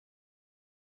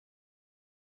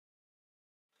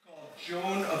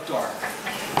Joan of Dark.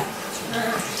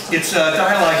 It's a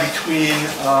dialogue between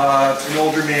an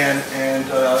older man and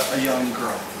a young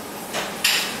girl.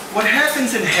 What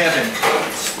happens in heaven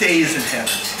stays in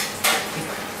heaven.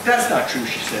 That's not true,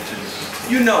 she said to me.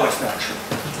 You know it's not true.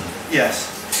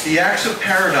 Yes, the acts of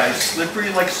paradise,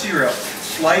 slippery like syrup,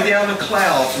 slide down the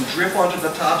clouds and drip onto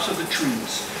the tops of the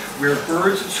trees, where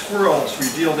birds and squirrels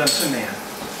reveal them to man.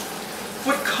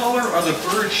 What color are the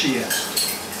birds, she asked.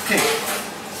 Pink.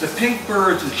 The pink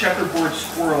birds and checkerboard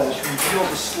squirrels reveal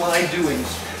the sly doings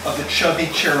of the chubby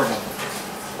cherubim.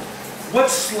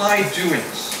 What sly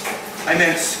doings? I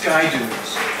meant sky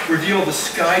doings. Reveal the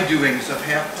sky doings of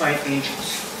half-pint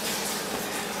angels.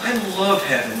 I love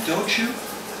heaven, don't you?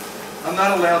 I'm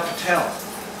not allowed to tell.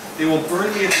 They will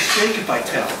burn me at the stake if I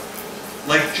tell.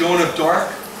 Like Joan of Dark?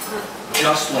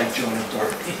 Just like Joan of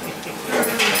Dark.